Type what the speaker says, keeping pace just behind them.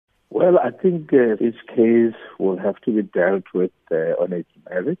Well, I think this case will have to be dealt with on its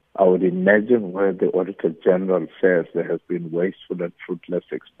merit. I would imagine where the Auditor General says there has been wasteful and fruitless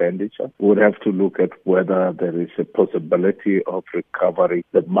expenditure, we would have to look at whether there is a possibility of recovery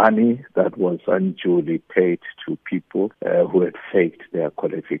the money that was unduly paid to people who had faked their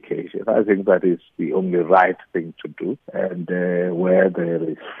qualification. I think that is the only right thing to do. And where there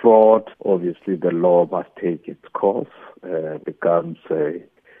is fraud, obviously the law must take its course, becomes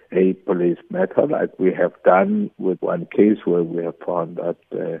a police matter, like we have done with one case where we have found that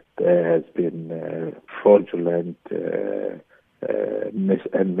there has been fraudulent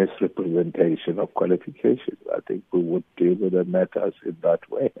misrepresentation of qualifications. I think we would deal with the matters in that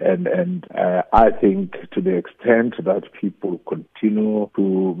way. And I think to the extent that people continue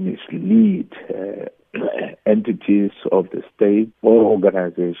to mislead entities of the state or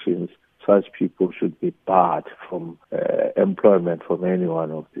organizations, such people should be barred from employment from any one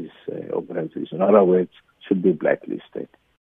of these organizations. In other words, should be blacklisted.